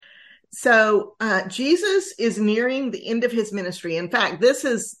So Jesus is nearing the end of his ministry. In fact, this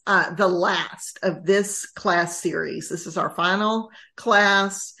is the last of this class series. This is our final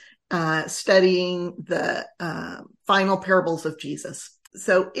class studying the final parables of Jesus.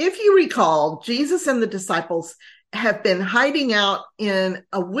 So if you recall, Jesus and the disciples have been hiding out in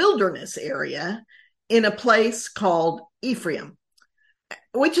a wilderness area in a place called Ephraim,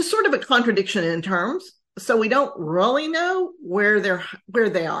 which is sort of a contradiction in terms. So we don't really know where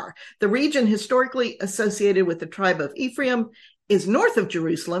they are. The region historically associated with the tribe of Ephraim is north of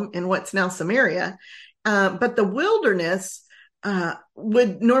Jerusalem in what's now Samaria, but the wilderness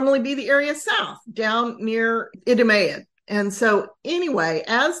would normally be the area south, down near Idumea. And so anyway,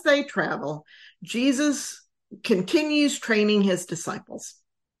 as they travel, Jesus continues training his disciples.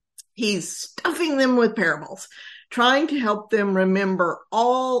 He's stuffing them with parables, trying to help them remember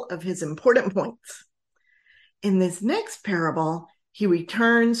all of his important points. In this next parable, he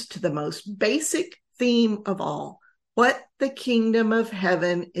returns to the most basic theme of all, what the kingdom of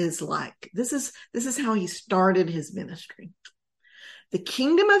heaven is like. This is how he started his ministry. The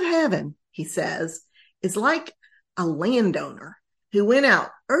kingdom of heaven, he says, is like a landowner who went out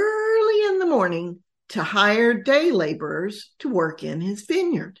early in the morning to hire day laborers to work in his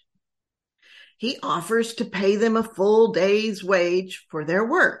vineyard. He offers to pay them a full day's wage for their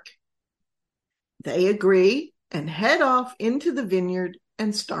work. They agree and head off into the vineyard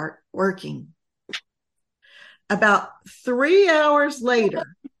and start working. About 3 hours later,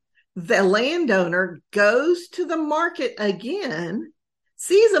 the landowner goes to the market again,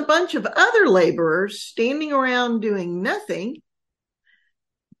 sees a bunch of other laborers standing around doing nothing,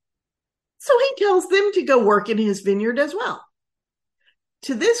 so he tells them to go work in his vineyard as well.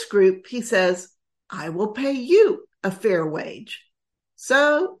 To this group, he says, I will pay you a fair wage.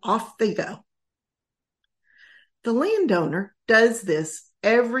 So off they go. The landowner does this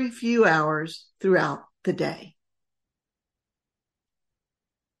every few hours throughout the day.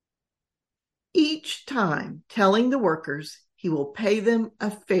 Each time telling the workers he will pay them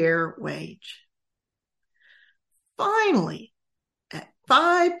a fair wage. Finally, at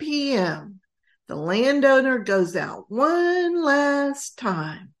 5 p.m., the landowner goes out one last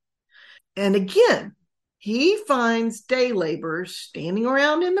time. And again, he finds day laborers standing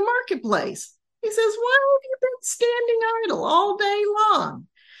around in the marketplace. He says, why have you been standing idle all day long?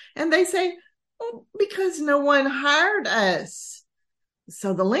 And they say, well, because no one hired us.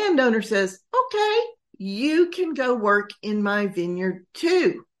 So the landowner says, okay, you can go work in my vineyard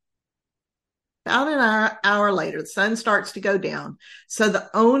too. About an hour later, the sun starts to go down. So the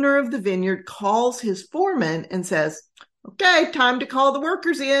owner of the vineyard calls his foreman and says, okay, time to call the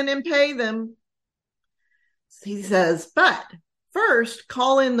workers in and pay them. He says, but first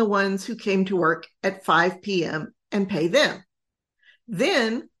call in the ones who came to work at 5 p.m. and pay them.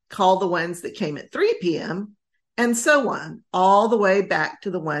 Then call the ones that came at 3 p.m. and so on, all the way back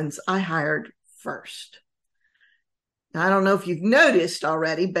to the ones I hired first. Now, I don't know if you've noticed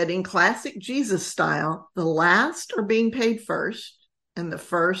already, but in classic Jesus style, the last are being paid first and the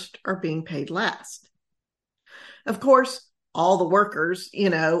first are being paid last. Of course, all the workers,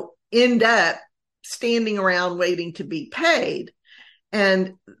 end up standing around waiting to be paid.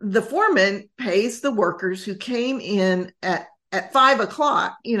 And the foreman pays the workers who came in at 5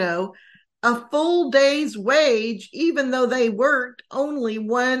 o'clock, a full day's wage, even though they worked only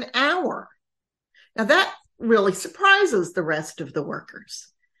 1 hour. Now that really surprises the rest of the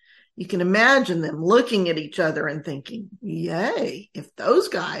workers. You can imagine them looking at each other and thinking, yay, if those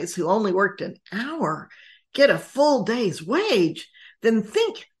guys who only worked an hour get a full day's wage, then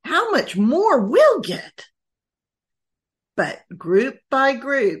think how much more we'll get. But group by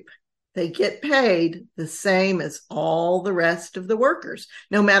group, they get paid the same as all the rest of the workers.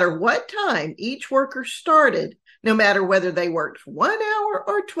 No matter what time each worker started, no matter whether they worked 1 hour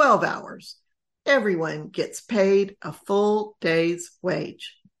or 12 hours, everyone gets paid a full day's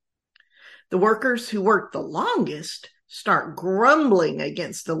wage. The workers who work the longest start grumbling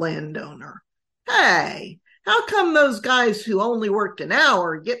against the landowner. Hey, how come those guys who only worked an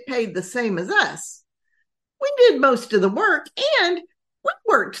hour get paid the same as us? We did most of the work and we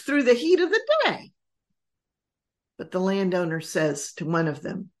worked through the heat of the day. But the landowner says to one of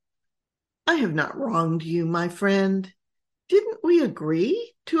them, I have not wronged you, my friend. Didn't we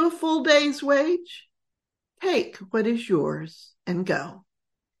agree to a full day's wage? Take what is yours and go.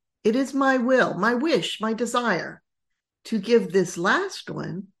 It is my will, my wish, my desire to give this last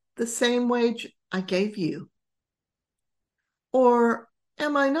one the same wage I gave you. Or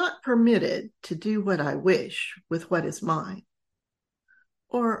am I not permitted to do what I wish with what is mine?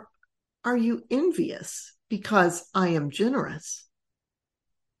 Or are you envious because I am generous?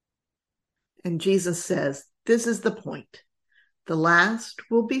 And Jesus says, this is the point. The last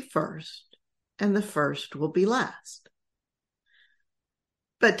will be first, and the first will be last.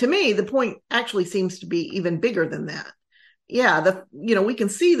 But to me, the point actually seems to be even bigger than that. Yeah, we can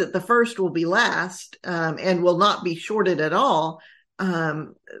see that the first will be last and will not be shorted at all.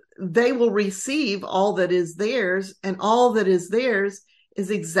 They will receive all that is theirs, and all that is theirs is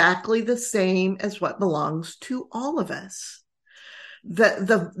exactly the same as what belongs to all of us.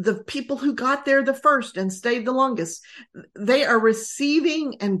 The people who got there the first and stayed the longest, they are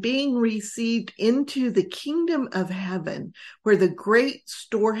receiving and being received into the kingdom of heaven, where the great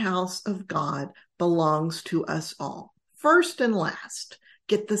storehouse of God belongs to us all. First and last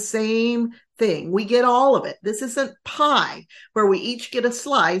get the same thing. We get all of it. This isn't pie where we each get a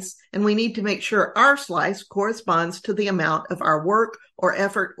slice and we need to make sure our slice corresponds to the amount of our work or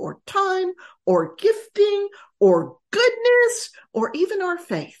effort or time or gifting or goodness or even our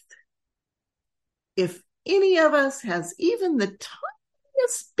faith. If any of us has even the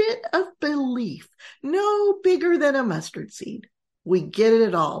tiniest bit of belief, no bigger than a mustard seed, we get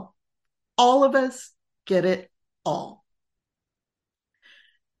it all. All of us get it all.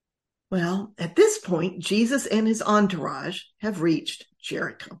 Well, at this point, Jesus and his entourage have reached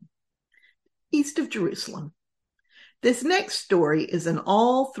Jericho, east of Jerusalem. This next story is in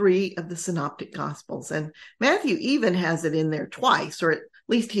all three of the synoptic gospels, and Matthew even has it in there twice, or at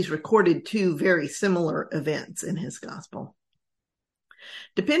least he's recorded two very similar events in his gospel.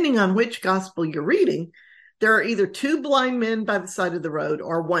 Depending on which gospel you're reading, there are either two blind men by the side of the road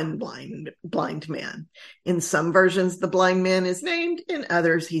or one blind man. In some versions, the blind man is named, in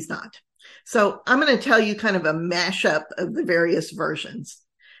others, he's not. So I'm going to tell you kind of a mashup of the various versions.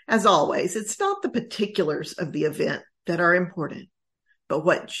 As always, it's not the particulars of the event that are important, but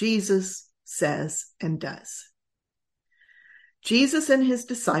what Jesus says and does. Jesus and his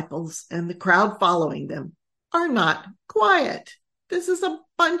disciples and the crowd following them are not quiet. This is a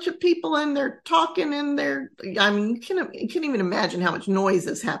bunch of people and they're talking and you can't even imagine how much noise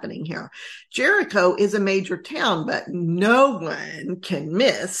is happening here. Jericho is a major town, but no one can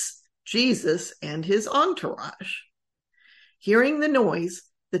miss Jesus and his entourage. Hearing the noise,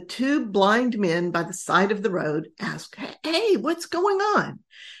 the two blind men by the side of the road ask, hey, what's going on?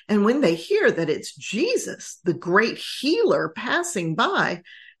 And when they hear that it's Jesus, the great healer, passing by,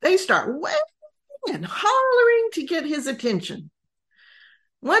 they start wailing and hollering to get his attention.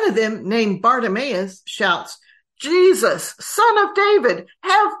 One of them, named Bartimaeus, shouts, Jesus, son of David,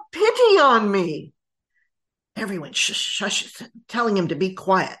 have pity on me. Everyone shushes, telling him to be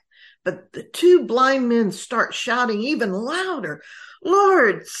quiet. But the two blind men start shouting even louder,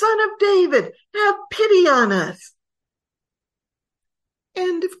 Lord, son of David, have pity on us.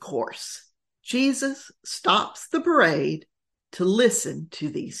 And of course, Jesus stops the parade to listen to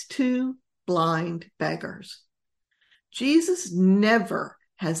these two blind beggars. Jesus never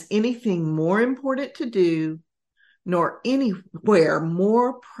has anything more important to do, nor anywhere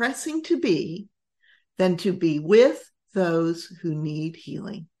more pressing to be than to be with those who need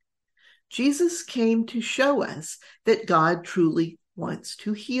healing. Jesus came to show us that God truly wants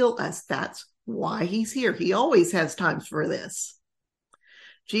to heal us. That's why he's here. He always has times for this.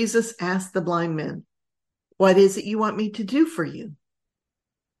 Jesus asked the blind men, what is it you want me to do for you?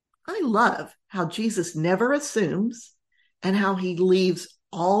 I love how Jesus never assumes and how he leaves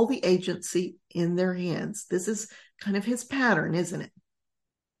all the agency in their hands. This is kind of his pattern, isn't it?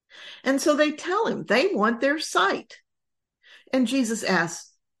 And so they tell him they want their sight. And Jesus asks,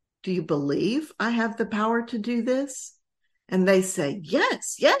 do you believe I have the power to do this? And they say,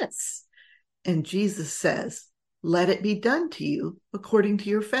 yes, yes. And Jesus says, let it be done to you according to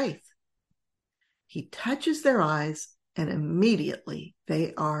your faith. He touches their eyes and immediately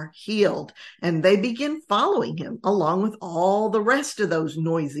they are healed. And they begin following him along with all the rest of those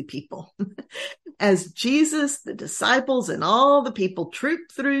noisy people. As Jesus, the disciples, and all the people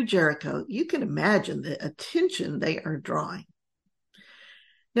troop through Jericho, you can imagine the attention they are drawing.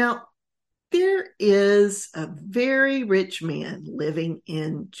 Now, there is a very rich man living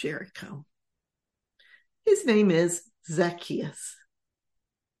in Jericho. His name is Zacchaeus.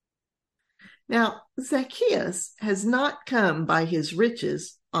 Now, Zacchaeus has not come by his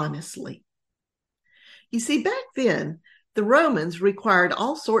riches honestly. You see, back then, the Romans required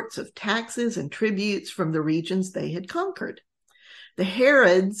all sorts of taxes and tributes from the regions they had conquered. The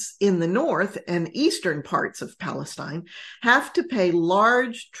Herods in the north and eastern parts of Palestine have to pay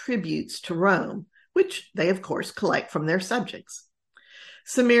large tributes to Rome, which they, of course, collect from their subjects.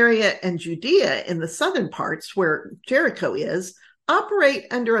 Samaria and Judea in the southern parts where Jericho is operate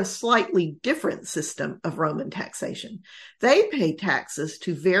under a slightly different system of Roman taxation. They pay taxes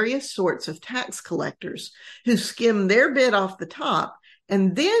to various sorts of tax collectors who skim their bit off the top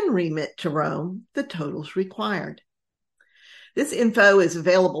and then remit to Rome the totals required. This info is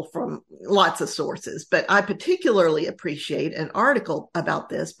available from lots of sources, but I particularly appreciate an article about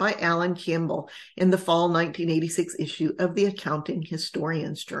this by Alan Campbell in the fall 1986 issue of the Accounting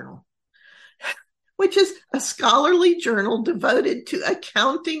Historian's Journal, which is a scholarly journal devoted to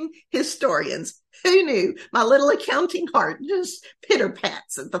accounting historians. Who knew? My little accounting heart just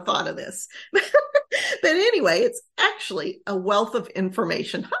pitter-pats at the thought of this. But anyway, it's actually a wealth of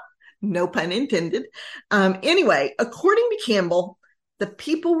information. No pun intended. Anyway, according to Campbell, the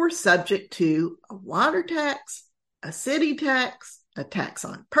people were subject to a water tax, a city tax, a tax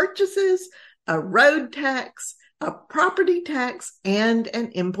on purchases, a road tax, a property tax, and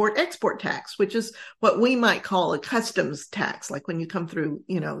an import-export tax, which is what we might call a customs tax, like when you come through,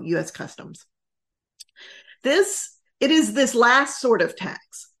 U.S. customs. It is this last sort of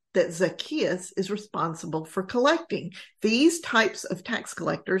tax that Zacchaeus is responsible for collecting. These types of tax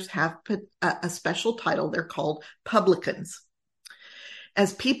collectors have a special title. They're called publicans.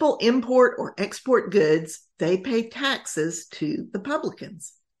 As people import or export goods, they pay taxes to the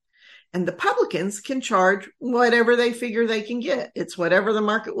publicans. And the publicans can charge whatever they figure they can get. It's whatever the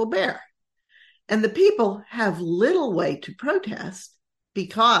market will bear. And the people have little way to protest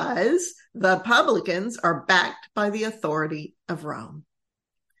because the publicans are backed by the authority of Rome.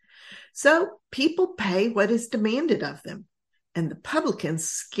 So people pay what is demanded of them, and the publicans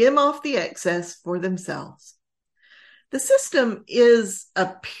skim off the excess for themselves. The system is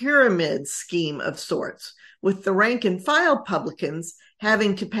a pyramid scheme of sorts, with the rank and file publicans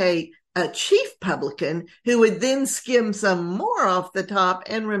having to pay a chief publican who would then skim some more off the top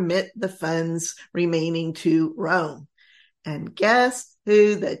and remit the funds remaining to Rome. And guess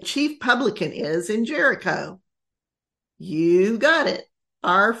who the chief publican is in Jericho? You got it.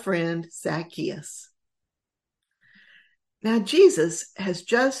 Our friend Zacchaeus. Now, Jesus has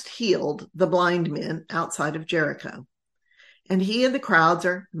just healed the blind men outside of Jericho, and he and the crowds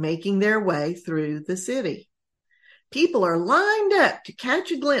are making their way through the city. People are lined up to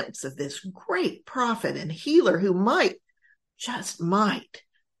catch a glimpse of this great prophet and healer who might, just might,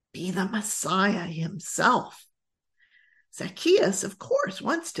 be the Messiah himself. Zacchaeus, of course,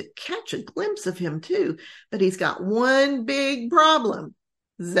 wants to catch a glimpse of him too, but he's got one big problem.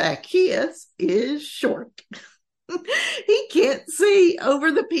 Zacchaeus is short. He can't see over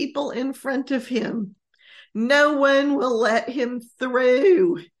the people in front of him. No one will let him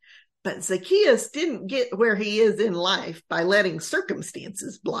through. But Zacchaeus didn't get where he is in life by letting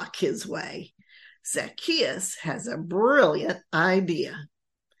circumstances block his way. Zacchaeus has a brilliant idea.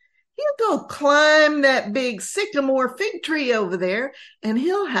 He'll go climb that big sycamore fig tree over there, and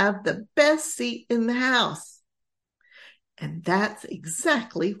he'll have the best seat in the house. And that's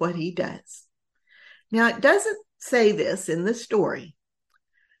exactly what he does. Now, it doesn't say this in the story,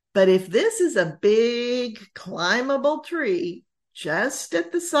 but if this is a big climbable tree just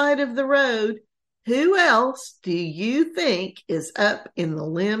at the side of the road, who else do you think is up in the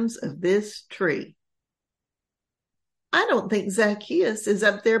limbs of this tree? I don't think Zacchaeus is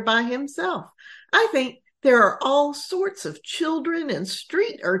up there by himself. I think there are all sorts of children and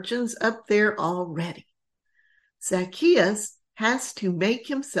street urchins up there already. Zacchaeus has to make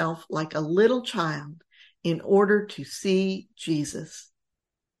himself like a little child in order to see Jesus.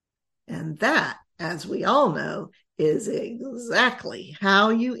 And that, as we all know, is exactly how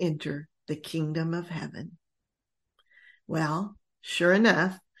you enter the kingdom of heaven. Well, sure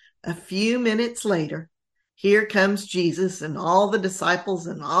enough, a few minutes later, here comes Jesus and all the disciples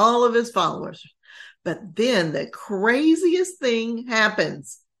and all of his followers. But then the craziest thing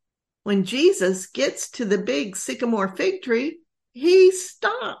happens. When Jesus gets to the big sycamore fig tree, he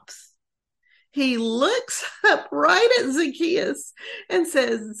stops. He looks up right at Zacchaeus and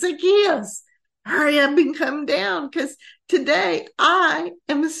says, Zacchaeus, hurry up and come down, because today I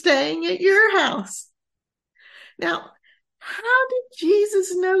am staying at your house. Now, how did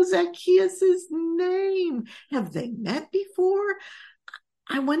Jesus know Zacchaeus' name? Have they met before?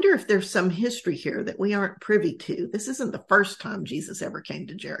 I wonder if there's some history here that we aren't privy to. This isn't the first time Jesus ever came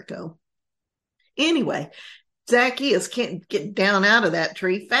to Jericho. Anyway, Zacchaeus can't get down out of that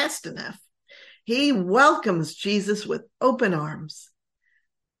tree fast enough. He welcomes Jesus with open arms.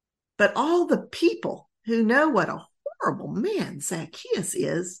 But all the people who know what a horrible man Zacchaeus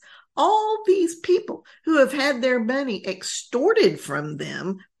is, all these people who have had their money extorted from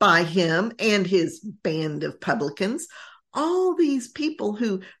them by him and his band of publicans, all these people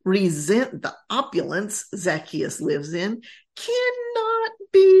who resent the opulence Zacchaeus lives in, cannot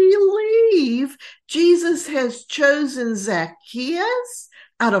believe Jesus has chosen Zacchaeus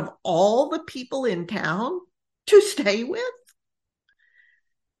out of all the people in town to stay with.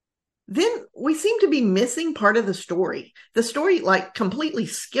 Then we seem to be missing part of the story. The story like completely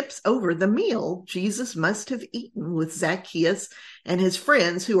skips over the meal Jesus must have eaten with Zacchaeus and his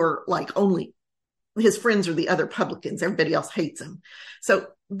friends, who are like only his friends are the other publicans. Everybody else hates him. So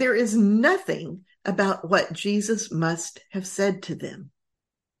there is nothing about what Jesus must have said to them.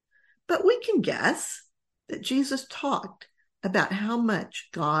 But we can guess that Jesus talked about how much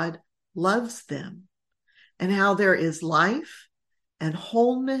God loves them and how there is life and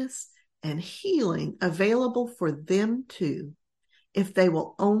wholeness and healing available for them too, if they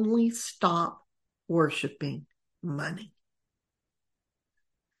will only stop worshiping money.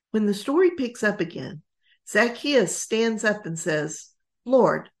 When the story picks up again, Zacchaeus stands up and says,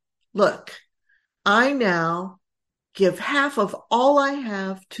 Lord, look, I now give half of all I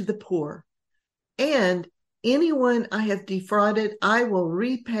have to the poor, and anyone I have defrauded, I will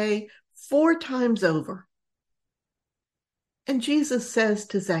repay 4 times over. And Jesus says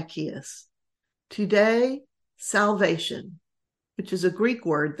to Zacchaeus, today, salvation, which is a Greek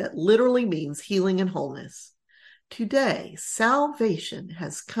word that literally means healing and wholeness. Today, salvation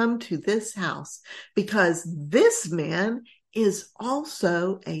has come to this house because this man is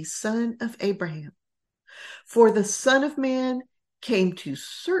also a son of Abraham. For the Son of Man came to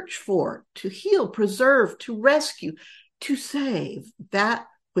search for, to heal, preserve, to rescue, to save that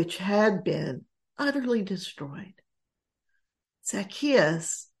which had been utterly destroyed.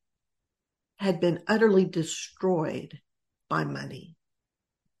 Zacchaeus had been utterly destroyed by money.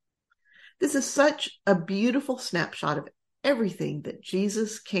 This is such a beautiful snapshot of everything that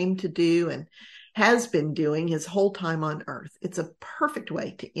Jesus came to do and has been doing his whole time on earth. It's a perfect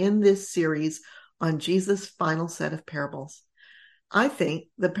way to end this series on Jesus' final set of parables. I think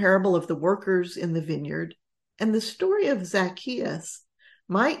the parable of the workers in the vineyard and the story of Zacchaeus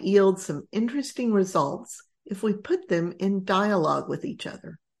might yield some interesting results if we put them in dialogue with each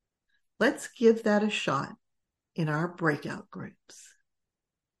other. Let's give that a shot in our breakout groups.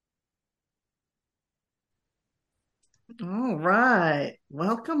 All right.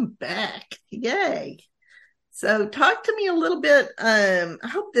 Welcome back. Yay. So talk to me a little bit. I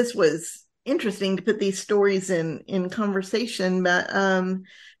hope this was interesting to put these stories in conversation, but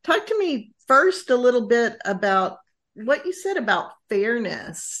talk to me first a little bit about what you said about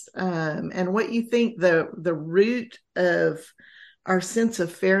fairness, and what you think the root of our sense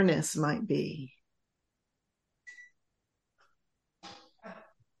of fairness might be.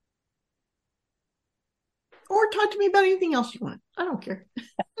 Or talk to me about anything else you want. I don't care.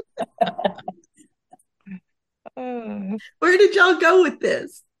 Where did y'all go with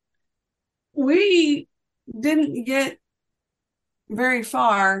this? We didn't get very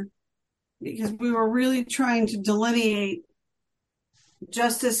far because we were really trying to delineate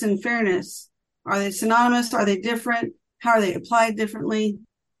justice and fairness. Are they synonymous? Are they different? How are they applied differently?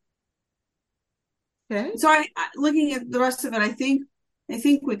 Okay. So looking at the rest of it, I think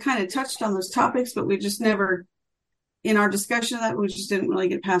we kind of touched on those topics, but we just never, in our discussion of that, we just didn't really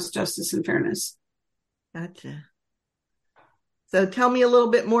get past justice and fairness. Gotcha. So tell me a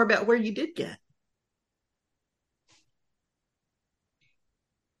little bit more about where you did get.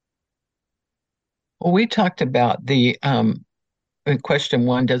 Well, we talked about the in question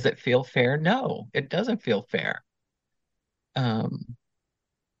 1, does it feel fair? No, it doesn't feel fair. And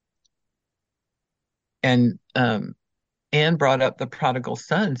Anne brought up the prodigal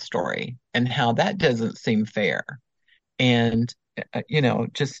son story and how that doesn't seem fair. And,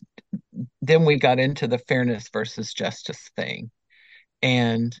 just then we got into the fairness versus justice thing.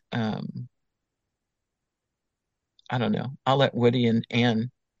 And I don't know, I'll let Woody and Anne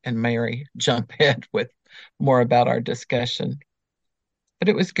and Mary jump in with more about our discussion. But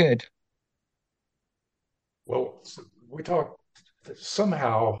it was good. Well, we talked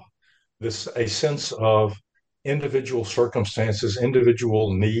somehow a sense of individual circumstances,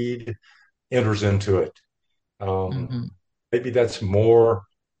 individual need enters into it. Mm-hmm. Maybe that's more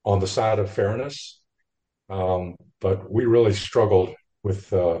on the side of fairness, but we really struggled with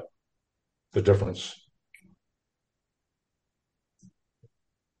the difference.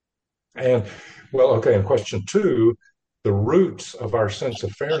 And well, okay, in question 2, the roots of our sense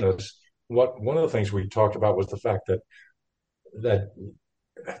of fairness. One of the things we talked about was the fact that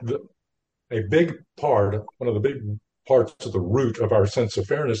one of the big parts of the root of our sense of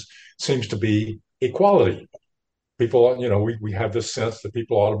fairness seems to be equality. People, we have this sense that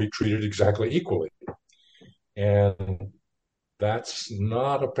people ought to be treated exactly equally. And that's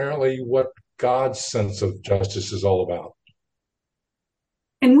not apparently what God's sense of justice is all about.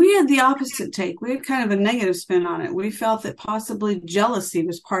 And we had the opposite take. We had kind of a negative spin on it. We felt that possibly jealousy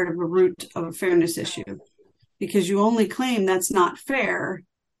was part of a root of a fairness issue because you only claim that's not fair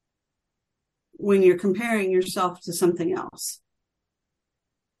when you're comparing yourself to something else.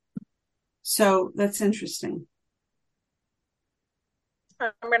 So that's interesting.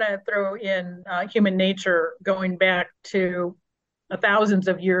 I'm going to throw in human nature, going back to a thousands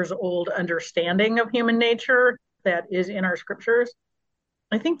of years old understanding of human nature that is in our scriptures.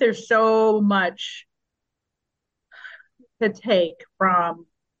 I think there's so much to take from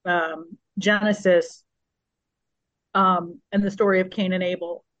Genesis and the story of Cain and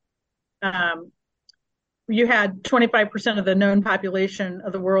Abel. You had 25% of the known population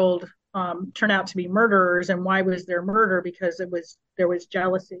of the world turn out to be murderers. And why was there murder? Because there was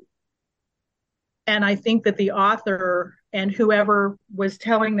jealousy. And I think that the author and whoever was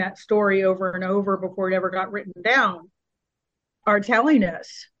telling that story over and over before it ever got written down are telling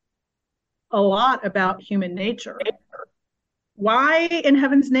us a lot about human nature. Why in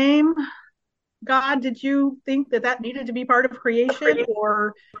heaven's name, God, did you think that needed to be part of creation,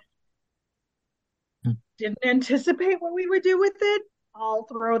 or didn't anticipate what we would do with it? I'll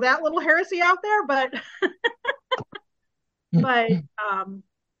throw that little heresy out there, but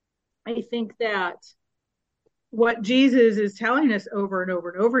I think that what Jesus is telling us over and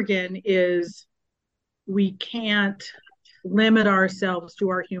over and over again is we can't limit ourselves to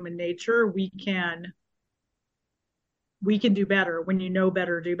our human nature. We can do better. When you know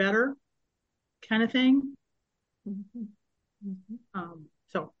better, do better, kind of thing.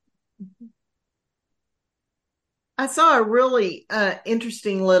 So I saw a really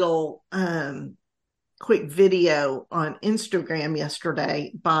interesting little quick video on Instagram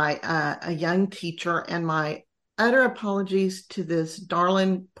yesterday by a young teacher, and my utter apologies to this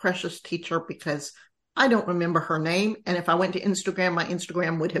darling, precious teacher because I don't remember her name. And if I went to Instagram, my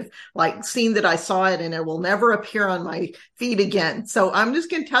Instagram would have seen that I saw it, and it will never appear on my feed again. So I'm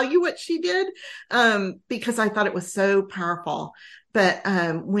just going to tell you what she did because I thought it was so powerful. But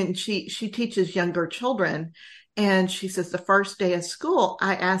when she teaches younger children, and she says the first day of school,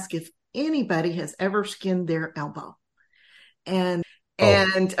 I ask if anybody has ever skinned their elbow. And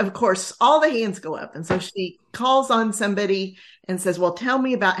of course, all the hands go up. And so she calls on somebody and says, well, tell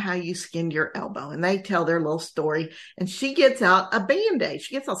me about how you skinned your elbow. And they tell their little story. And she gets out a Band-Aid.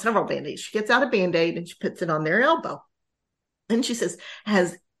 She gets out several Band-Aids. She gets out a Band-Aid and she puts it on their elbow. And she says,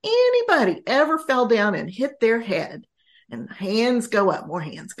 has anybody ever fell down and hit their head? And hands go up, more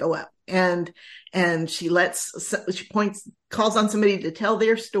hands go up. And she calls on somebody to tell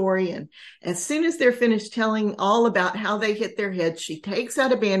their story. And as soon as they're finished telling all about how they hit their head, she takes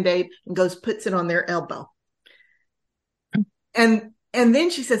out a Band-Aid and puts it on their elbow. And then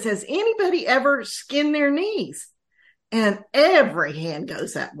she says, has anybody ever skinned their knees? And every hand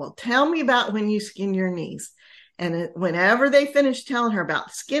goes up. Well, tell me about when you skin your knees. And whenever they finish telling her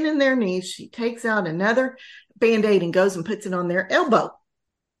about skinning their knees, she takes out another Band-Aid and goes and puts it on their elbow.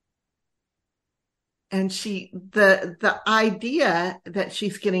 And the idea that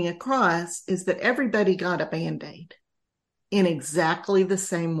she's getting across is that everybody got a Band-Aid in exactly the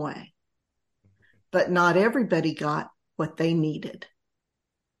same way, but not everybody got what they needed.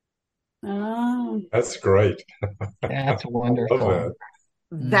 Oh, That's great. That's wonderful.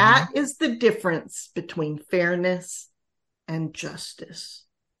 That is the difference between fairness and justice.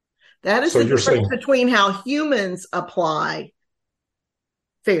 That is the difference between how humans apply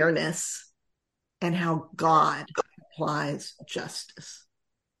fairness and how God applies justice.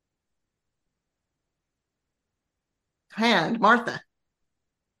 And Martha.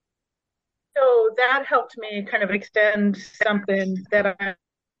 So that helped me kind of extend something that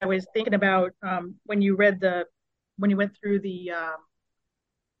I was thinking about when you went through the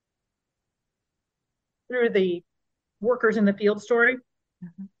workers in the field story.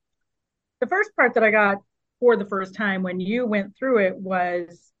 Mm-hmm. The first part that I got for the first time when you went through it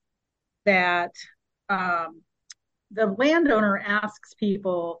was that the landowner asks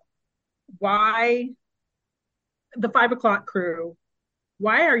people, why the 5 o'clock crew,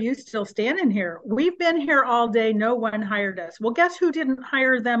 why are you still standing here? We've been here all day. No one hired us. Well, guess who didn't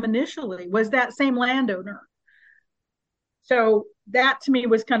hire them initially? Was that same landowner. So that to me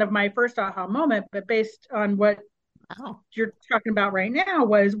was kind of my first aha moment, but based on what you're talking about right now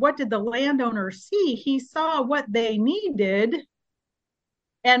was, what did the landowner see? He saw what they needed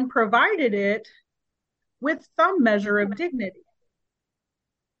and provided it with some measure of dignity.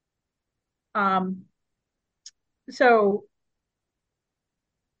 So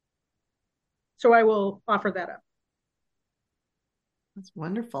I will offer that up. That's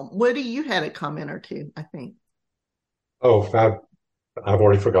wonderful. Woody, you had a comment or two, I think. Oh, fab. I've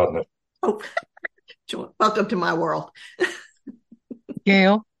already forgotten it. Oh, welcome to my world.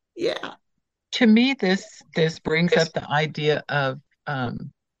 Gail, Yeah. to me, this brings up the idea of our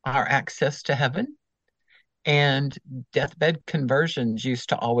access to heaven. And deathbed conversions used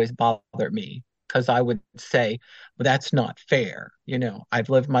to always bother me because I would say, well, that's not fair. I've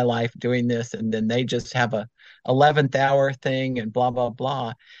lived my life doing this, and then they just have a 11th hour thing and blah, blah,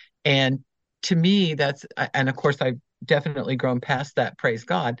 blah. And to me, and of course, I've definitely grown past that, praise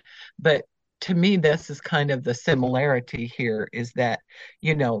God. But to me, this is kind of the similarity here is that,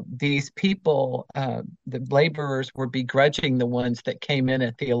 these people, the laborers were begrudging the ones that came in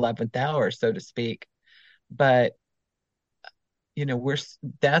at the 11th hour, so to speak. But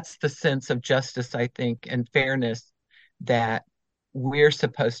that's the sense of justice, I think, and fairness that we're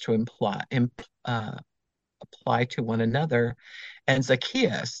supposed to apply to one another. And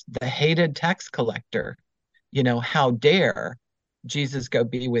Zacchaeus, the hated tax collector, how dare Jesus go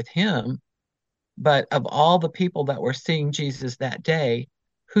be with him? But of all the people that were seeing Jesus that day,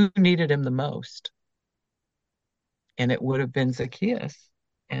 who needed him the most? And it would have been Zacchaeus.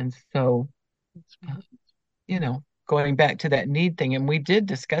 And so, going back to that need thing, and we did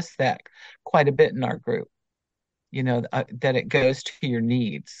discuss that quite a bit in our group, that it goes to your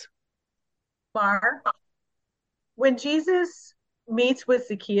needs. Bar, when Jesus meets with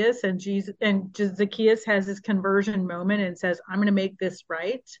Zacchaeus and Zacchaeus has his conversion moment and says, I'm going to make this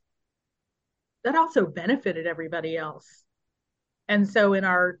right, that also benefited everybody else. And so in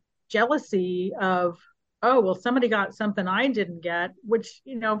our jealousy of, oh, well, somebody got something I didn't get, which,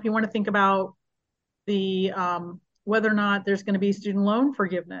 if you want to think about the whether or not there's going to be student loan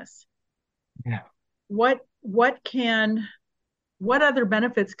forgiveness. Yeah. What other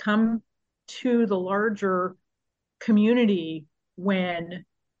benefits come to the larger community when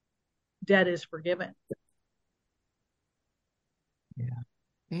debt is forgiven? Yeah.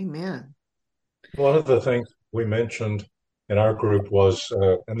 Amen. One of the things we mentioned in our group was,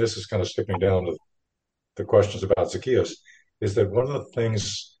 and this is kind of skipping down to the questions about Zacchaeus, is that one of the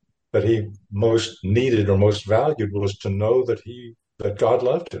things that he most needed or most valued was to know that God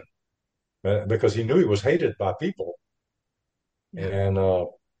loved him, because he knew he was hated by people. Yeah. And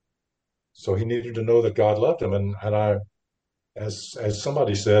so he needed to know that God loved him. And as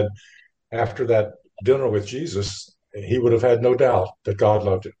somebody said, after that dinner with Jesus, he would have had no doubt that God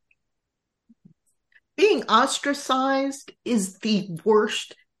loved him. Being ostracized is the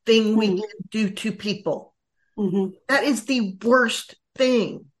worst thing we can do to people. Mm-hmm. That is the worst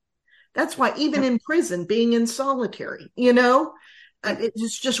thing. That's why even in prison, being in solitary,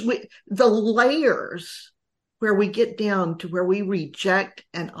 it's just the layers where we get down to where we reject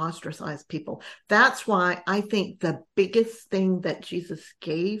and ostracize people. That's why I think the biggest thing that Jesus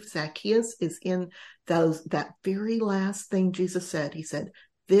gave Zacchaeus is in that very last thing Jesus said. He said,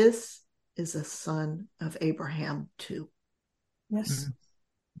 this is a son of Abraham too. Yes.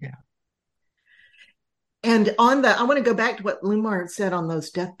 Yeah. And I want to go back to what Lumar said on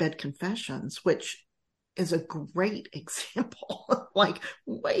those deathbed confessions, which is a great example. Like,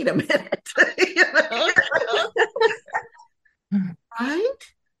 wait a minute,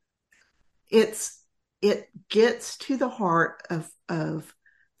 right? It gets to the heart of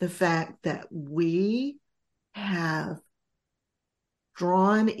the fact that we have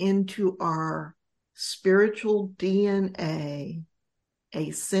drawn into our spiritual DNA a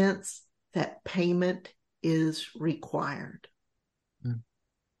sense that payment is required.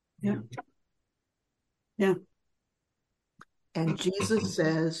 Yeah. Yeah. And Jesus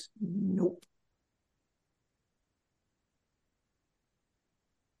says, nope.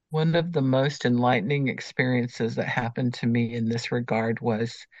 One of the most enlightening experiences that happened to me in this regard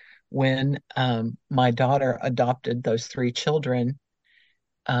was when my daughter adopted those 3 children.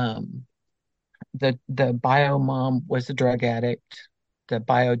 The bio mom was a drug addict. The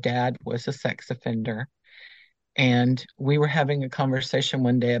bio dad was a sex offender. And we were having a conversation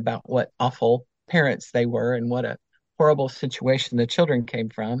one day about what awful parents they were and what a horrible situation the children came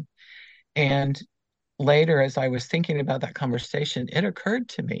from. And later, as I was thinking about that conversation, it occurred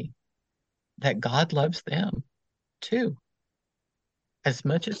to me that God loves them too, as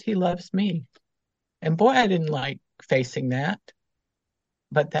much as he loves me. And boy, I didn't like facing that,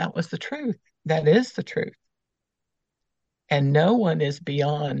 but that was the truth. That is the truth. And no one is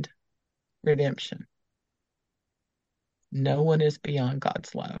beyond redemption. No one is beyond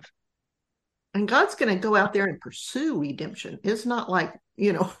God's love. And God's going to go out there and pursue redemption. It's not like,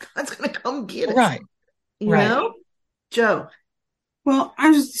 God's going to come get us. Right. You know? Joe. Well,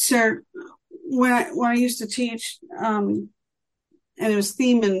 I was just share when I used to teach, and it was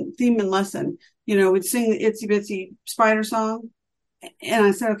theme and lesson. We'd sing the Itsy Bitsy Spider song, And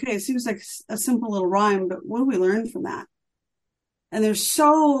I said, okay, it seems like a simple little rhyme, but what do we learn from that? And there's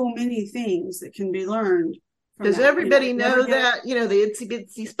so many things that can be learned from Does that. everybody know that, the itsy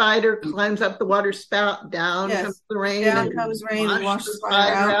bitsy spider climbs up the water spout, down comes the rain, down and comes rain and washes the the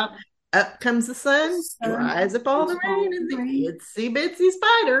spider out. Up comes the sun, dries up all the rain, and the itsy bitsy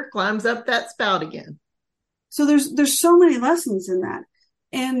spider climbs up that spout again. So there's so many lessons in that.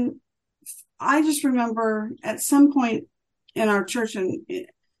 And I just remember at some point in our church, and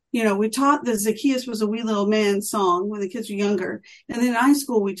we taught the Zacchaeus was a wee little man song when the kids were younger. And then in high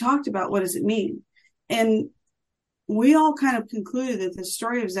school, we talked about what does it mean. And we all kind of concluded that the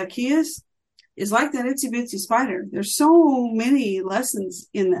story of Zacchaeus is like that itsy bitsy spider. There's so many lessons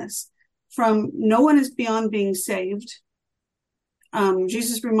in this, from no one is beyond being saved.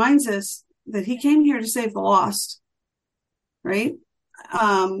 Jesus reminds us that he came here to save the lost, right?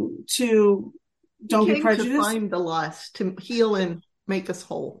 To don't be prejudiced. To find the lost, to heal and make us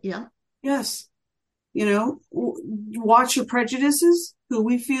whole. Yeah. Yes. Watch your prejudices. Who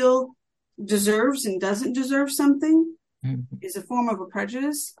we feel deserves and doesn't deserve something is a form of a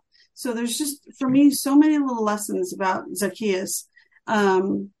prejudice. So there's just, for me, so many little lessons about Zacchaeus.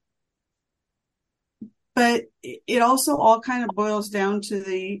 But it also all kind of boils down to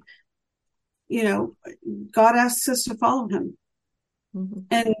the, God asks us to follow him. Mm-hmm.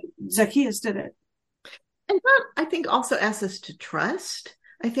 And Zacchaeus did it. And that, I think, also asks us to trust.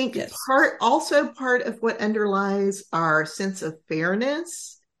 I think part of what underlies our sense of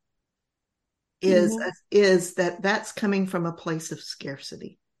fairness is that's coming from a place of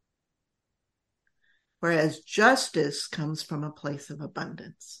scarcity. Whereas justice comes from a place of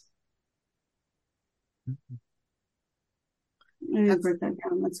abundance.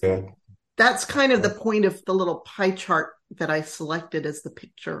 That's kind of the point of the little pie chart that I selected as the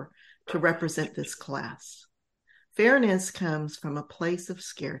picture to represent this class. Fairness comes from a place of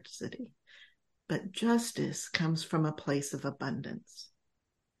scarcity, but justice comes from a place of abundance.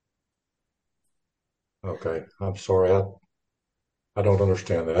 Okay, I'm sorry, I don't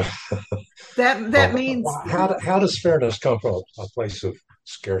understand that. That means how does fairness come from a place of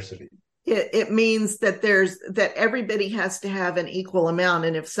scarcity? It means that that everybody has to have an equal amount,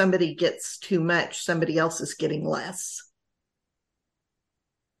 and if somebody gets too much, somebody else is getting less.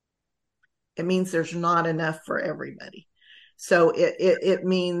 It means there's not enough for everybody. So it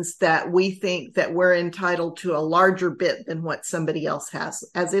means that we think that we're entitled to a larger bit than what somebody else has,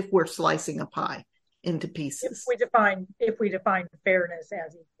 as if we're slicing a pie into pieces. If we define fairness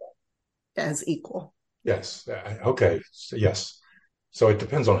as equal. Yes. Okay. So, yes. So it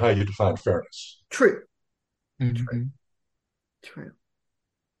depends on how you define fairness. True. Mm-hmm. True.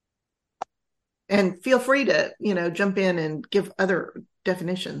 And feel free to, jump in and give other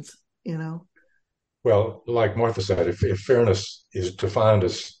definitions, Well, like Martha said, if fairness is defined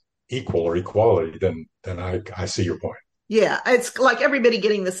as equal or equality, then I see your point. Yeah, it's like everybody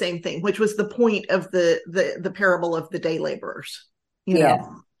getting the same thing, which was the point of the parable of the day laborers. You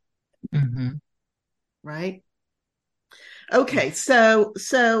know? Mm-hmm. Right. Okay, so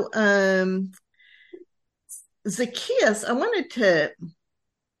Zacchaeus, I wanted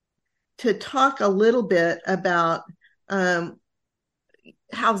to talk a little bit about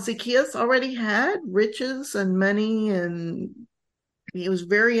how Zacchaeus already had riches and money, and he was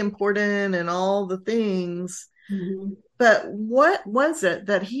very important and all the things. Mm-hmm. But what was it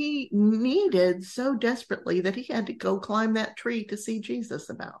that he needed so desperately that he had to go climb that tree to see Jesus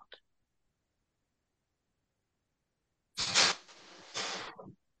about?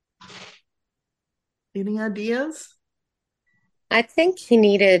 Any ideas? I think he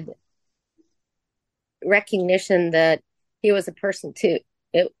needed recognition that he was a person too.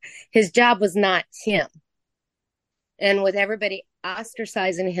 His job was not him. And with everybody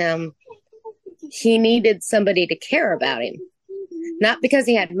ostracizing him, he needed somebody to care about him. Not because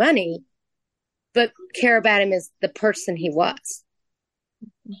he had money, but care about him as the person he was.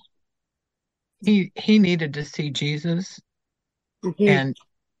 He needed to see Jesus. Mm-hmm. And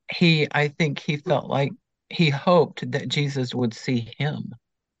I think he felt like he hoped that Jesus would see him,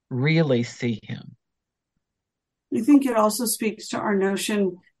 really see him. I think it also speaks to our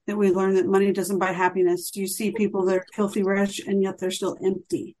notion that we learn that money doesn't buy happiness. You see people that are filthy rich and yet they're still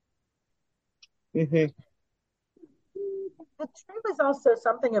empty. Mm-hmm. The tree was also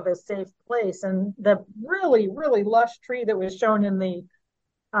something of a safe place, and the really, really lush tree that was shown in the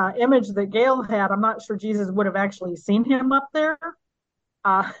image that Gail had, I'm not sure Jesus would have actually seen him up there.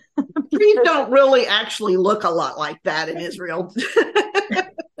 Trees don't really actually look a lot like that in Israel.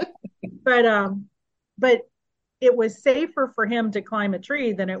 But it was safer for him to climb a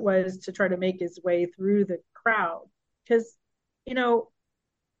tree than it was to try to make his way through the crowd, because you know,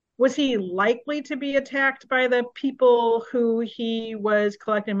 was he likely to be attacked by the people who he was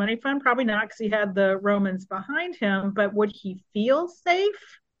collecting money from? Probably not, because he had the Romans behind him. But would he feel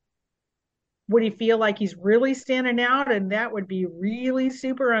safe? Would he feel like he's really standing out? And that would be really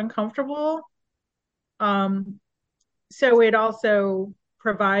super uncomfortable. Um, so it also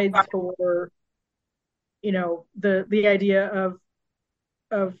provides for, the idea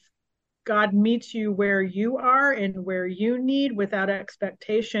of God meets you where you are and where you need, without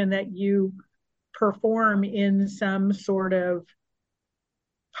expectation that you perform in some sort of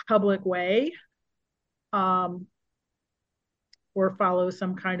public way, um, or follow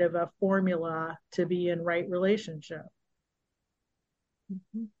some kind of a formula to be in right relationship.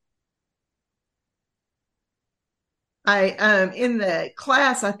 Mm-hmm. In the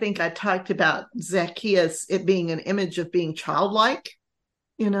class, I think I talked about Zacchaeus, it being an image of being childlike,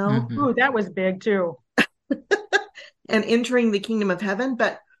 Mm-hmm. Ooh, that was big too. and entering the kingdom of heaven.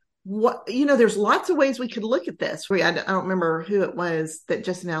 But there's lots of ways we could look at this. I don't remember who it was that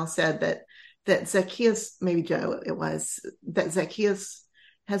just now said that Zacchaeus, maybe Joe, it was, that Zacchaeus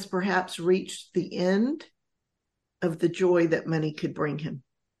has perhaps reached the end of the joy that money could bring him,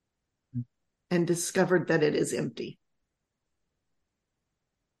 and discovered that it is empty.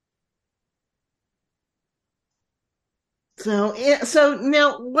 So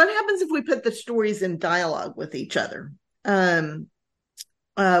now what happens if we put the stories in dialogue with each other? How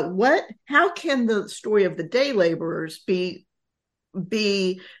can the story of the day laborers be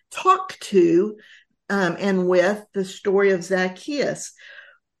talked to, and with the story of Zacchaeus?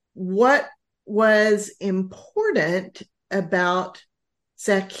 What was important about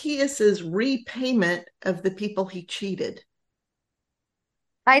Zacchaeus's repayment of the people he cheated?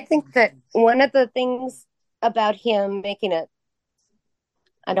 I think that one of the things about him making it,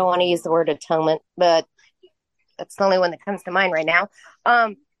 I don't want to use the word atonement, but that's the only one that comes to mind right now,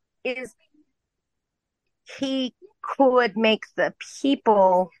 is he could make the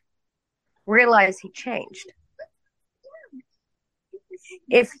people realize he changed.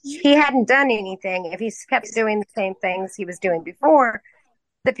 If he hadn't done anything, if he kept doing the same things he was doing before,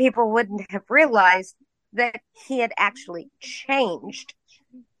 the people wouldn't have realized that he had actually changed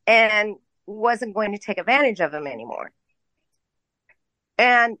and wasn't going to take advantage of him anymore.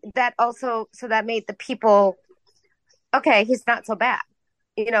 And that also, so that made the people, okay, he's not so bad.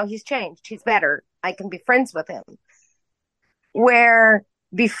 He's changed. He's better. I can be friends with him. Where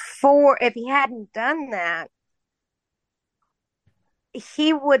before, if he hadn't done that,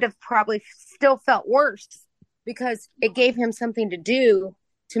 he would have probably still felt worse, because it gave him something to do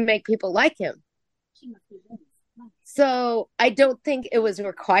to make people like him. So I don't think it was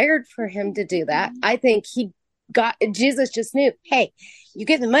required for him to do that. I think Jesus just knew, hey, you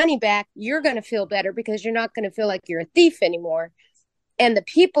get the money back, you're going to feel better, because you're not going to feel like you're a thief anymore. And the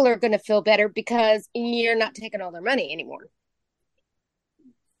people are going to feel better because you're not taking all their money anymore.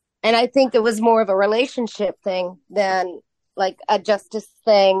 And I think it was more of a relationship thing than like a justice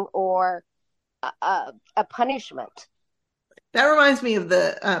thing or a punishment. That reminds me of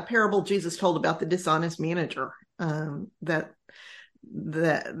the parable Jesus told about the dishonest manager, that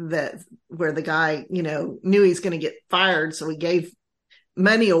where the guy, knew he's going to get fired, so he gave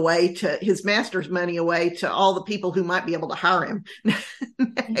money away to his master's money away to all the people who might be able to hire him.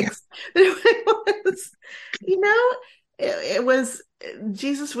 Next. Yeah. It was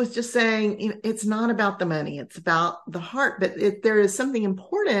Jesus was just saying, it's not about the money, it's about the heart. But there is something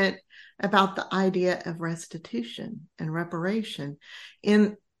important about the idea of restitution and reparation.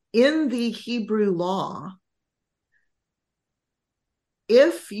 In the Hebrew law,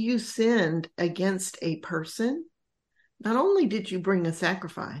 if you sinned against a person, not only did you bring a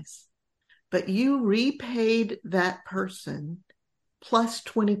sacrifice, but you repaid that person plus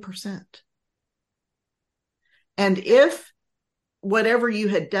 20%. And if whatever you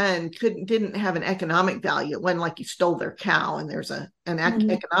had done didn't have an economic value, it wasn't like you stole their cow and there's an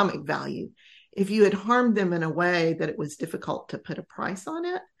economic value. If you had harmed them in a way that it was difficult to put a price on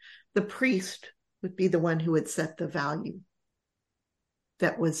it, the priest would be the one who would set the value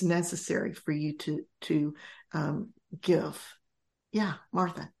that was necessary for you to give. Yeah,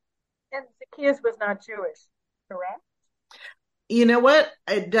 Martha. And Zacchaeus was not Jewish, correct? You know what?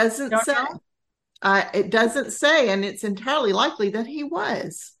 It doesn't say. It doesn't say, and it's entirely likely that he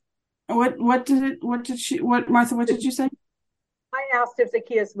was. Martha, what did you say? I asked if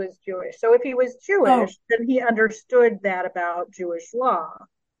Zacchaeus was Jewish. So if he was Jewish, then he understood that about Jewish law.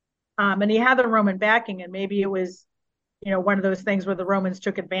 And he had the Roman backing, and maybe it was, one of those things where the Romans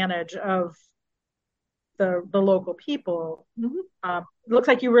took advantage of the local people. Mm-hmm. It looks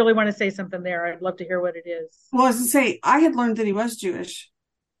like you really want to say something there. I'd love to hear what it is. Well, as I say, I had learned that he was Jewish.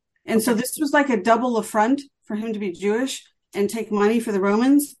 And so this was like a double affront for him to be Jewish and take money for the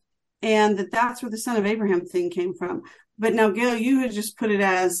Romans. And that's where the son of Abraham thing came from. But now, Gail, you had just put it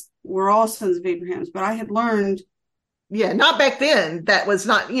as we're all sons of Abraham's. But I had learned. Yeah, not back then. That was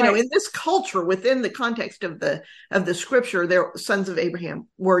not, Right. in this culture, within the context of the scripture, their sons of Abraham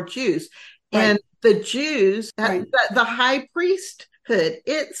were Jews. Right. And the Jews, Right. the high priesthood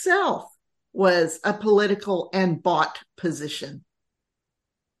itself was a political and bought position.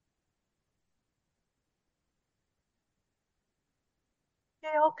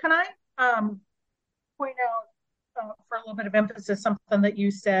 Gail, can I point out for a little bit of emphasis something that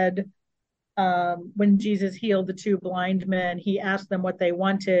you said when Jesus healed the two blind men? He asked them what they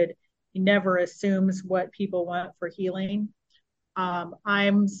wanted. He never assumes what people want for healing.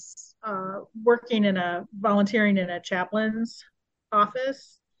 I'm volunteering in a chaplain's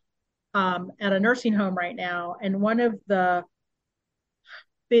office at a nursing home right now, and one of the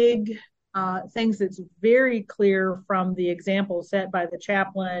big things that's very clear from the example set by the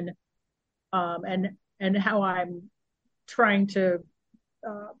chaplain, and how I'm trying to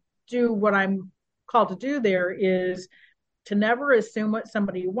do what I'm called to do there, is to never assume what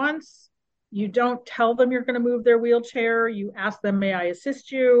somebody wants. You don't tell them you're going to move their wheelchair. You ask them, may I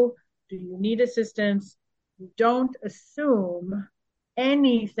assist you? Do you need assistance? You don't assume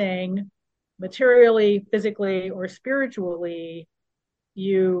anything materially, physically, or spiritually.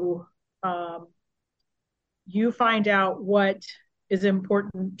 You find out what is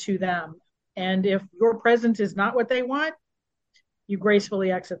important to them. And if your presence is not what they want, you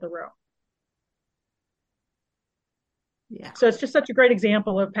gracefully exit the room. Yeah. So it's just such a great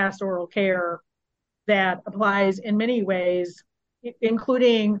example of pastoral care that applies in many ways,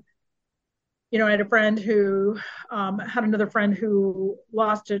 including, I had a friend who had another friend who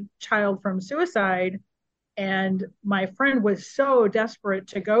lost a child from suicide. And my friend was so desperate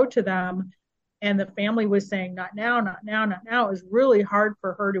to go to them. And the family was saying, not now, not now, not now. It was really hard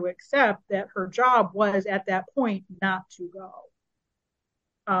for her to accept that her job was at that point not to go.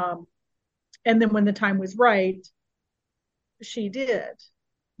 And then when the time was right, she did.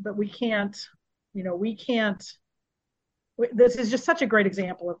 But we can't, this is just such a great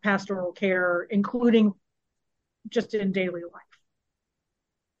example of pastoral care, including just in daily life.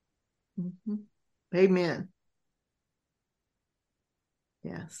 Mm-hmm. Amen.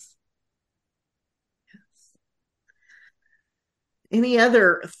 Yes. Any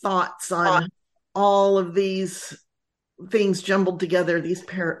other thoughts on all of these things jumbled together, these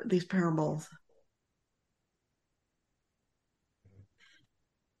parables?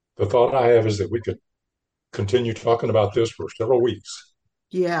 The thought I have is that we could continue talking about this for several weeks.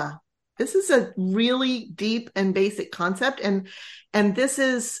 Yeah. This is a really deep and basic concept, and this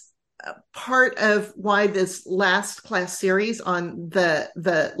is part of why this last class series on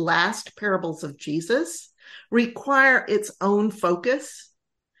the last parables of Jesus require its own focus,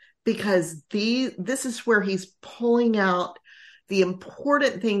 because this is where he's pulling out the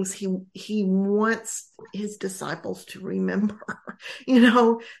important things he wants his disciples to remember.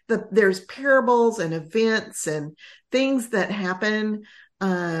 There's parables and events and things that happen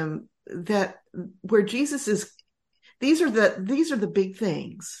that where Jesus is. These are the big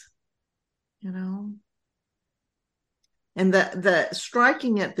things, and the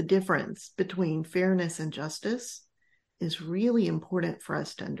striking at the difference between fairness and justice is really important for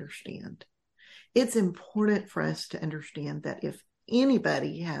us to understand. It's important for us to understand that if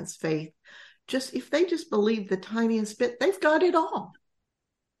anybody has faith, if they just believe the tiniest bit, they've got it all.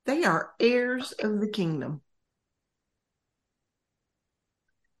 They are heirs of the kingdom.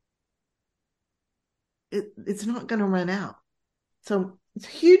 It's not going to run out. So it's a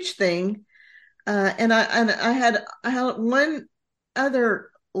huge thing. And I had one other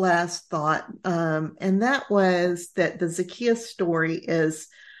last thought, and that was that the Zacchaeus story is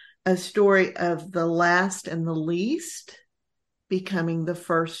a story of the last and the least becoming the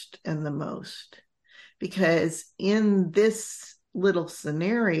first and the most. Because in this little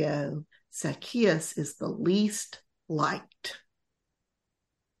scenario, Zacchaeus is the least liked,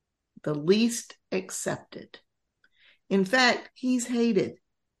 the least accepted. In fact, he's hated.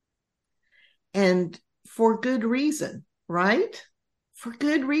 And for good reason, right? For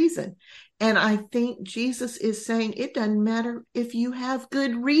good reason. And I think Jesus is saying it doesn't matter if you have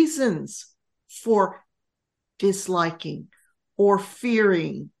good reasons for disliking or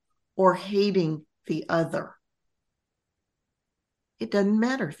fearing or hating the other. It doesn't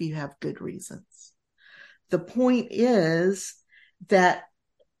matter if you have good reasons. The point is that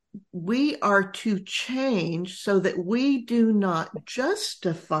we are to change so that we do not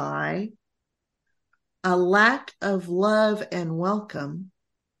justify a lack of love and welcome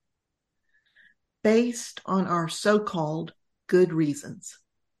based on our so-called good reasons.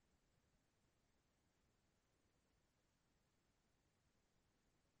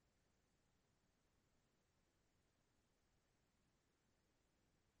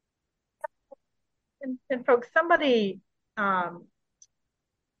 And folks, somebody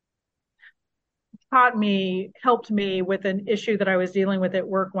helped me with an issue that I was dealing with at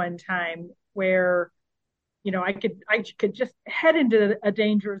work one time, where I could just head into a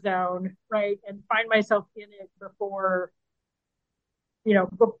danger zone, right, and find myself in it before you know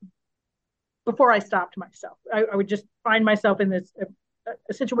before I stopped myself. I would just find myself in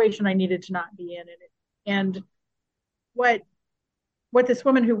a situation I needed to not be in it. And what this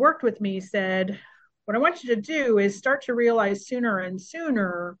woman who worked with me said, what I want you to do is start to realize sooner and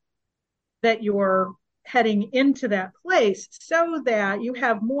sooner that you're heading into that place, so that you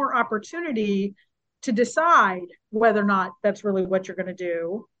have more opportunity to decide whether or not that's really what you're going to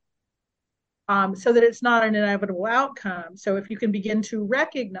do, so that it's not an inevitable outcome. So if you can begin to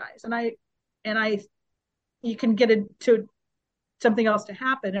recognize, and you can get it to something else to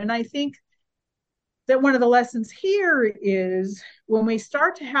happen. And I think that one of the lessons here is, when we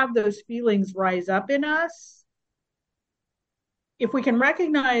start to have those feelings rise up in us, if we can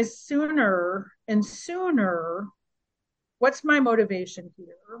recognize sooner and sooner, what's my motivation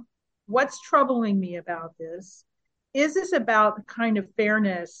here? What's troubling me about this? Is this about the kind of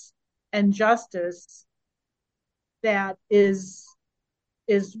fairness and justice that is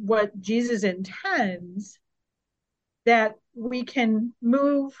what Jesus intends? That we can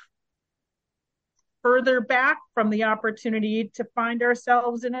move further back from the opportunity to find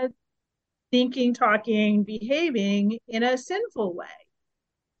ourselves in a thinking, talking, behaving in a sinful way,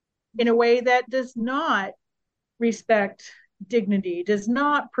 in a way that does not respect dignity, does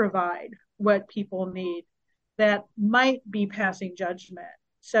not provide what people need, that might be passing judgment.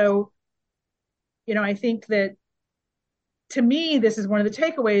 So, I think that, to me, this is one of the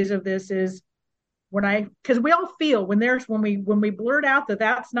takeaways of this is, because we all feel when we blurt out that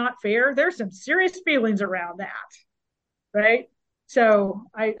that's not fair, there's some serious feelings around that, right? So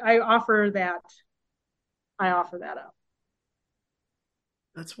I offer that up.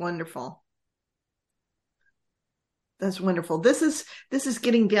 That's wonderful. That's wonderful. This is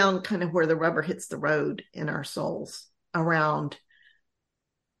getting down kind of where the rubber hits the road in our souls around,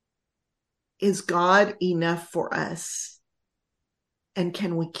 is God enough for us? And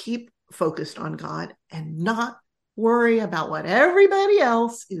can we keep focused on God and not worry about what everybody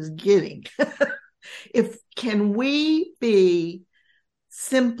else is getting? Can we be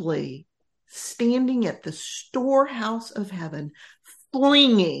simply standing at the storehouse of heaven,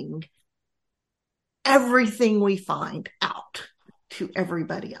 flinging everything we find out to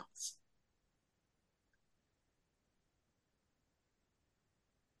everybody else?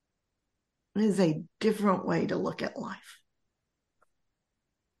 It is a different way to look at life.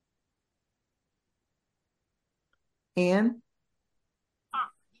 Anne?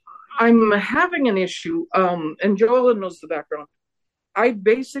 I'm having an issue, and Joella knows the background. I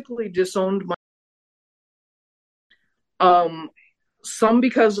basically disowned some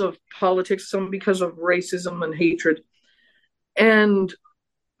because of politics, some because of racism and hatred. And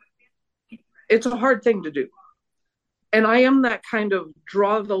it's a hard thing to do. And I am that kind of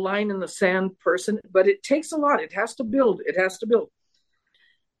draw the line in the sand person, but it takes a lot. It has to build.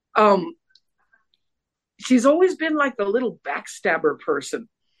 She's always been like the little backstabber person.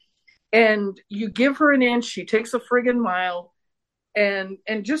 And you give her an inch, she takes a friggin' mile, and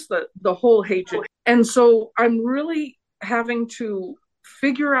just the whole hatred. And so I'm really having to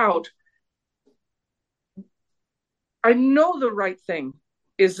figure out, I know the right thing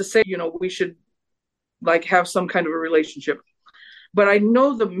is to say, we should like have some kind of a relationship. But I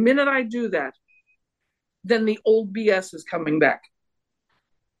know the minute I do that, then the old BS is coming back.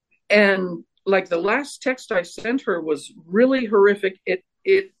 And like the last text I sent her was really horrific. It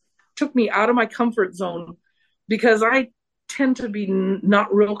took me out of my comfort zone, because I tend to be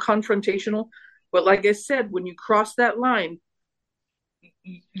not real confrontational. But like I said, when you cross that line,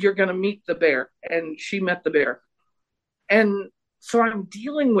 you're going to meet the bear. And she met the bear. And so I'm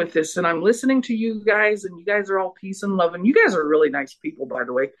dealing with this, and I'm listening to you guys, and you guys are all peace and love. And you guys are really nice people, by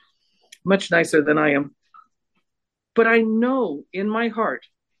the way, much nicer than I am. But I know in my heart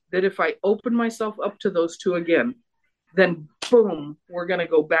that if I open myself up to those two again, then boom, we're going to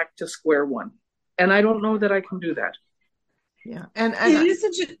go back to square one. And I don't know that I can do that. Yeah.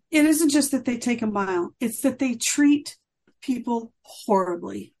 It isn't just that they take a mile. It's that they treat people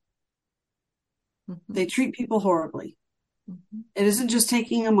horribly. They treat people horribly. It isn't just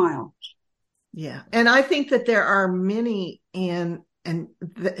taking a mile. Yeah. And I think that there are many who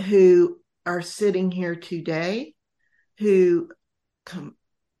are sitting here today who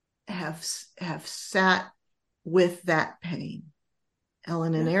have sat with that pain.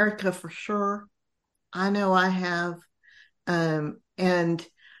 Ellen and Erica, for sure. I know I have. The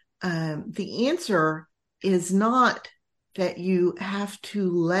answer is not that you have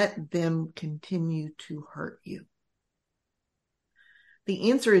to let them continue to hurt you.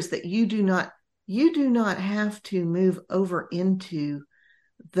 The answer is that you do not have to move over into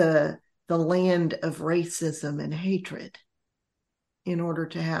the land of racism and hatred in order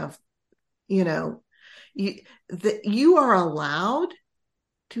to have, you are allowed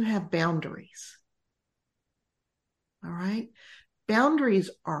to have boundaries. All right. Boundaries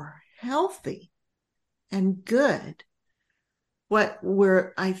are healthy and good.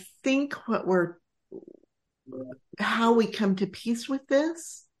 How we come to peace with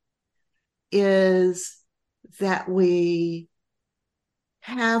this is that we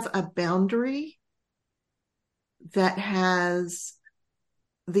have a boundary that has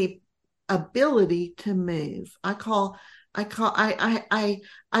the ability to move. I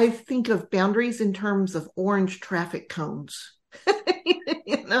think of boundaries in terms of orange traffic cones,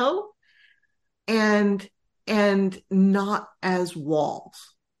 and not as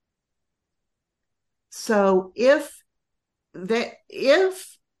walls. So if that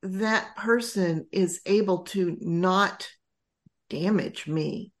person is able to not damage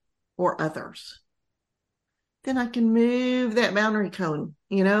me or others, then I can move that boundary cone,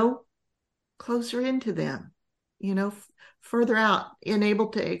 closer into them, further out and able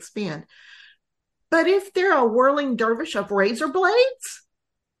to expand. But if they're a whirling dervish of razor blades,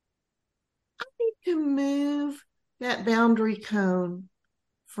 I need to move that boundary cone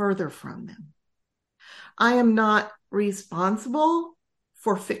further from them. I am not responsible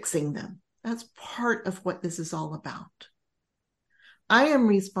for fixing them. That's part of what this is all about. I am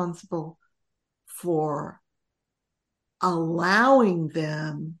responsible for allowing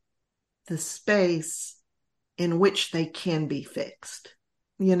them the space in which they can be fixed.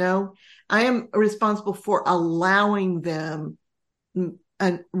 I am responsible for allowing them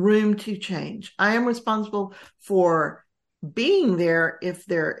a room to change. I am responsible for being there if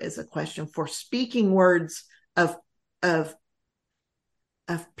there is a question, for speaking words of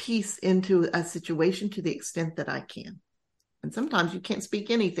peace into a situation to the extent that I can. And sometimes you can't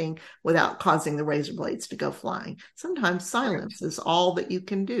speak anything without causing the razor blades to go flying. Sometimes silence is all that you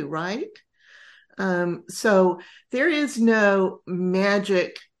can do, right? So there is no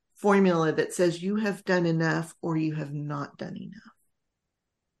magic formula that says you have done enough or you have not done enough.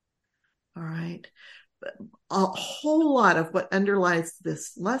 All right. A whole lot of what underlies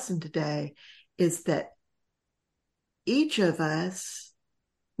this lesson today is that each of us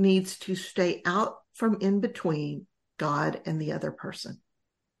needs to stay out from in between God and the other person.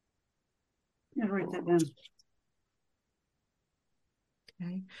 I'm gonna write that down.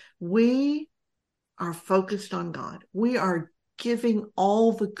 Okay. We are focused on God. We are giving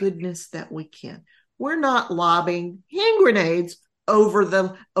all the goodness that we can. We're not lobbing hand grenades over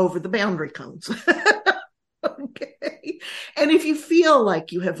the boundary cones. Okay. And if you feel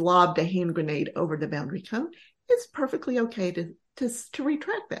like you have lobbed a hand grenade over the boundary cone, it's perfectly okay to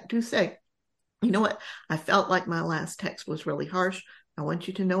retract that, to say, you know what? I felt like my last text was really harsh. I want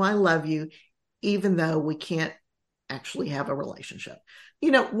you to know I love you, even though we can't actually have a relationship.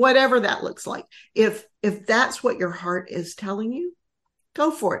 Whatever that looks like. If that's what your heart is telling you,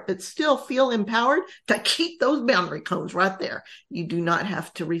 go for it. But still feel empowered to keep those boundary cones right there. You do not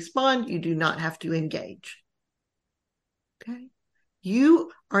have to respond. You do not have to engage. Okay?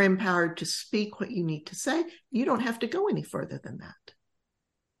 You are empowered to speak what you need to say. You don't have to go any further than that.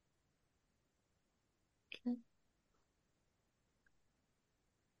 Okay.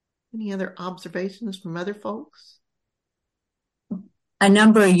 Any other observations from other folks? A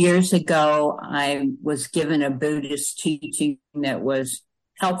number of years ago, I was given a Buddhist teaching that was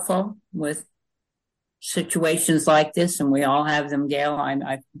helpful with situations like this, and we all have them, Gail.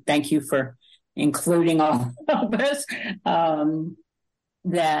 I thank you for including all of us.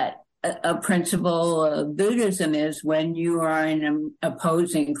 That a principle of Buddhism is when you are in an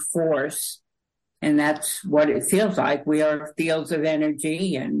opposing force, and that's what it feels like. We are fields of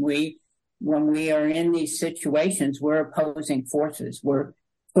energy, and when we are in these situations, we're opposing forces. We're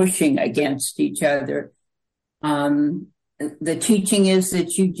pushing against each other. The teaching is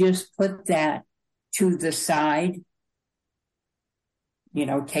that you just put that to the side,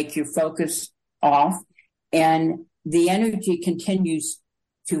 take your focus off, and the energy continues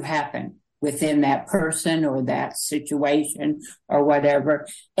to happen. within that person or that situation or whatever.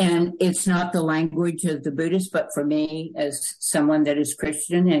 And it's not the language of the Buddhist, but for me, as someone that is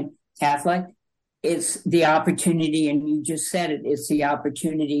Christian and Catholic, it's the opportunity, and you just said it, it's the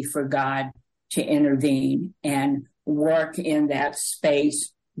opportunity for God to intervene and work in that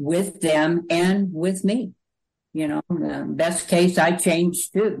space with them and with me. You know, the best case, I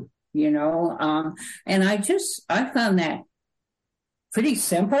changed too, and I found that pretty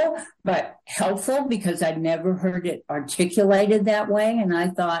simple, but helpful because I'd never heard it articulated that way. And I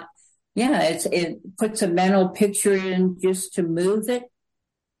thought, yeah, it puts a mental picture in just to move it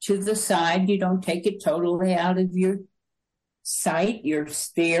to the side. You don't take it totally out of your sight, your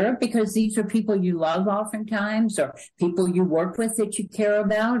sphere, because these are people you love oftentimes, or people you work with that you care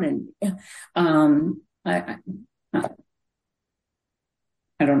about. And I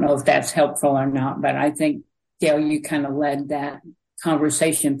don't know if that's helpful or not, but I think, Gail, you kind of led that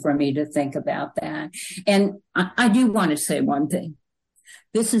conversation for me to think about that. And I do want to say one thing.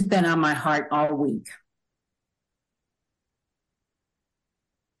 This has been on my heart all week.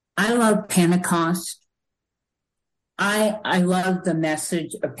 I love Pentecost. I love the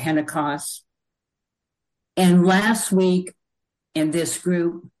message of Pentecost. And last week in this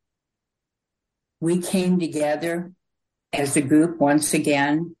group, we came together as a group once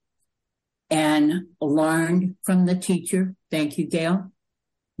again and learned from the teacher. Thank you, Gail.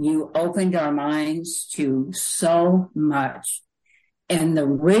 You opened our minds to so much, and the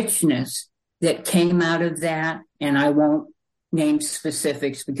richness that came out of that. And I won't name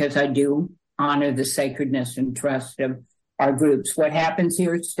specifics because I do honor the sacredness and trust of our groups. What happens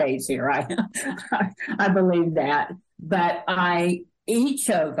here stays here. I believe that. But each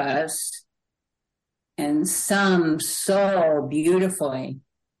of us, and some so beautifully,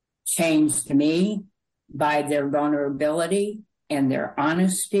 changed me by their vulnerability and their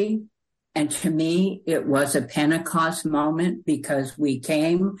honesty. And to me, it was a Pentecost moment because we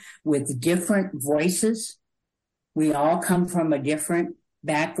came with different voices. We all come from a different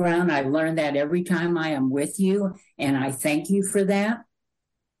background. I learn that every time I am with you, and I thank you for that.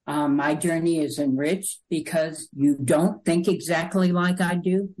 My journey is enriched because you don't think exactly like I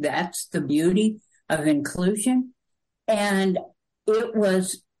do. That's the beauty of inclusion. And it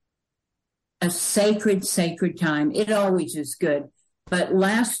was a sacred time. It always is good. But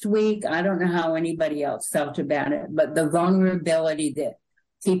last week, I don't know how anybody else felt about it, but the vulnerability that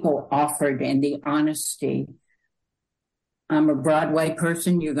people offered and the honesty. I'm a Broadway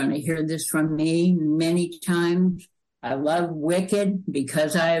person. You're going to hear this from me many times. I love Wicked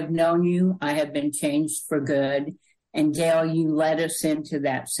because I have known you. I have been changed for good. And Gail, you led us into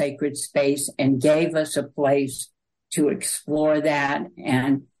that sacred space and gave us a place to explore that.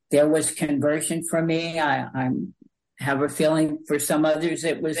 And there was conversion for me. I have a feeling for some others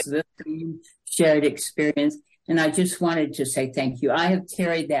it was the same shared experience. And I just wanted to say thank you. I have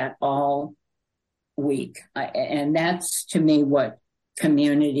carried that all week. And that's to me what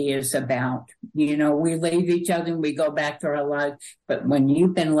community is about. We leave each other and we go back to our lives. But when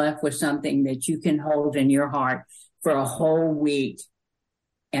you've been left with something that you can hold in your heart for a whole week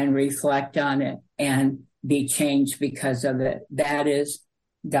and reflect on it and be changed because of it, that is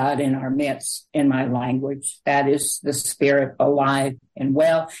God in our midst, in my language. That is the Spirit alive and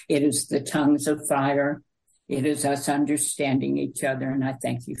well. It is the tongues of fire. It is us understanding each other. And I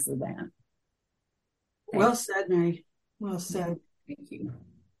thank you for that. Well said, Mary. Well said. Thank you.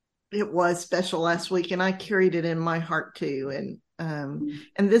 It was special last week, and I carried it in my heart too. And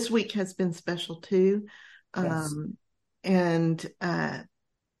this week has been special too. Yes. And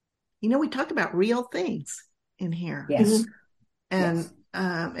we talk about real things in here. Yes. And yes.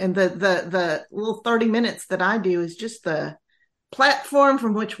 And the little 30 minutes that I do is just the platform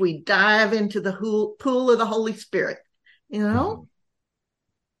from which we dive into the pool of the Holy Spirit.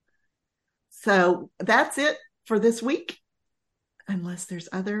 So that's it for this week, unless there's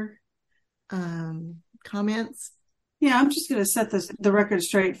other comments. Yeah, I'm just going to set the record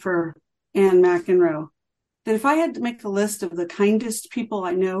straight for Ann McEnroe. That if I had to make a list of the kindest people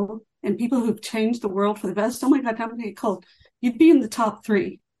I know and people who've changed the world for the best, oh my God, how many get called? You'd be in the top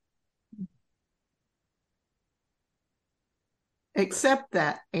 3. Accept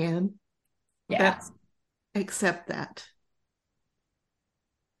that, Ann. Yeah. Accept that.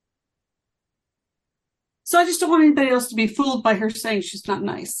 So I just don't want anybody else to be fooled by her saying she's not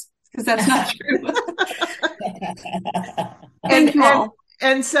nice, because that's not true. Thank you all.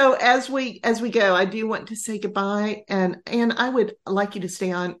 And so as we go, I do want to say goodbye, and I would like you to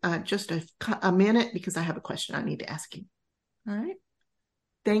stay on just a minute because I have a question I need to ask you. All right.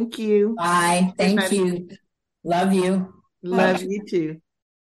 Thank you. Bye. Thank you. Love you. Love you too.